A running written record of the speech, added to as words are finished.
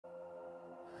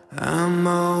I'm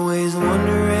always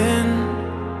wondering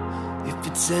if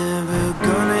it's ever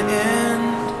gonna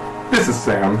end. This is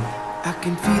Sam. I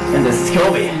can feel it And this is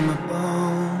Colby. in my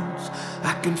bones.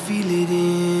 I can feel it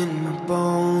in my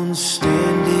bones.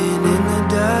 Standing in the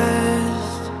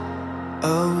dust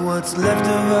of what's left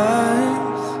of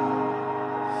us.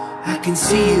 I can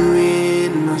see you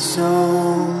in my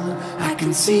soul. I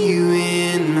can see you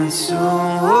in my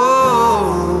soul.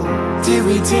 Did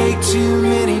we take too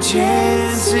many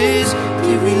chances?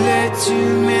 Did we let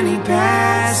too many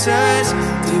pass us?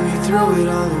 Did we throw it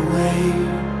all away?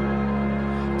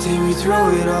 Did we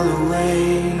throw it all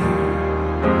away?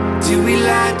 Did we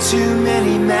light too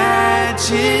many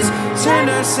matches? Turn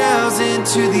ourselves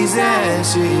into these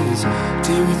ashes?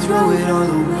 Did we throw it all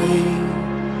away?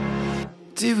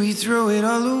 Did we throw it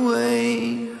all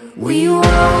away? We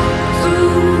walked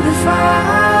through the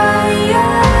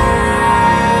fire.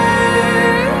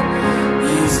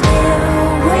 Is there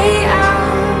a way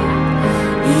out?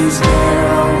 Is there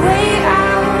a way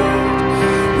out?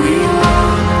 We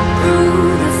walked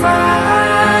through the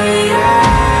fire.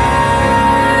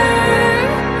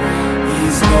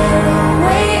 Is there a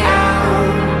way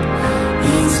out?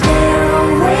 Is there a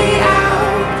way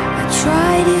out? I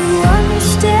try to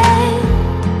understand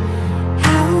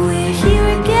how we're here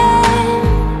again,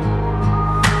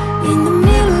 in the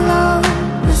middle of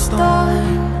the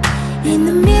storm, in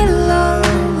the middle of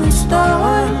the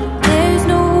storm. There's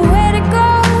nowhere to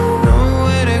go,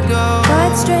 nowhere to go,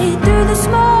 but straight through the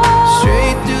smoke,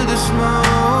 straight through the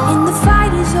smoke. And the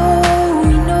fight is all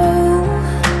we know,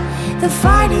 the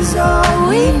fight is all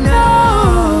we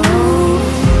know.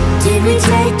 Did we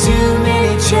take too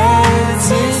many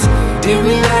chances? Did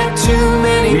we let too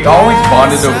many? We always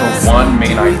bonded over one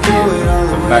main idea: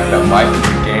 the fact that life is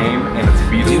a game and it's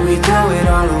Did we beatable. throw it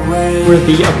all away? We're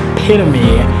the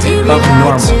epitome Did we of light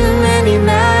normal. too many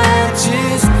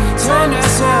matches? Turn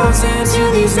ourselves into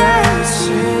these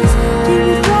ashes. Did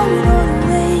we throw it all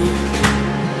away?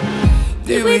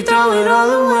 Did we throw it all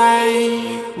away?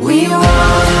 We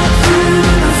walked through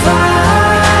the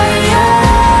fire.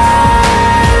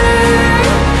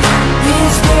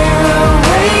 Is there a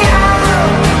way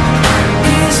out?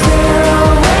 Is there a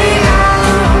way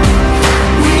out?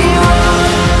 We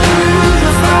walked through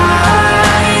the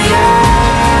fire.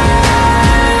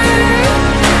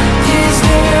 Is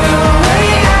there a way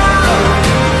out?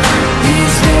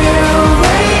 Is there a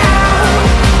way out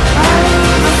of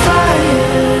the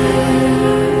fire?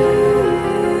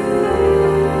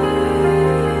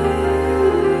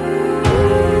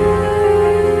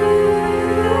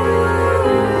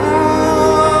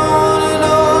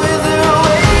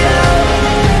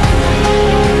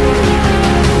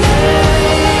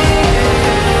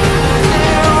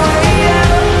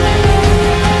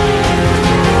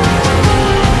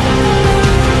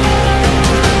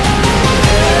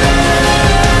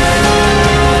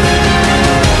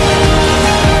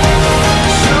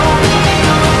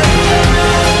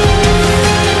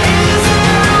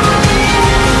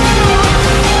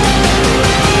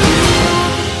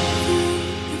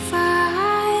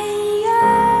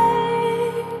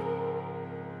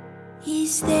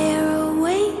 Is there a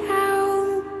way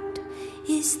out?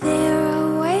 Is there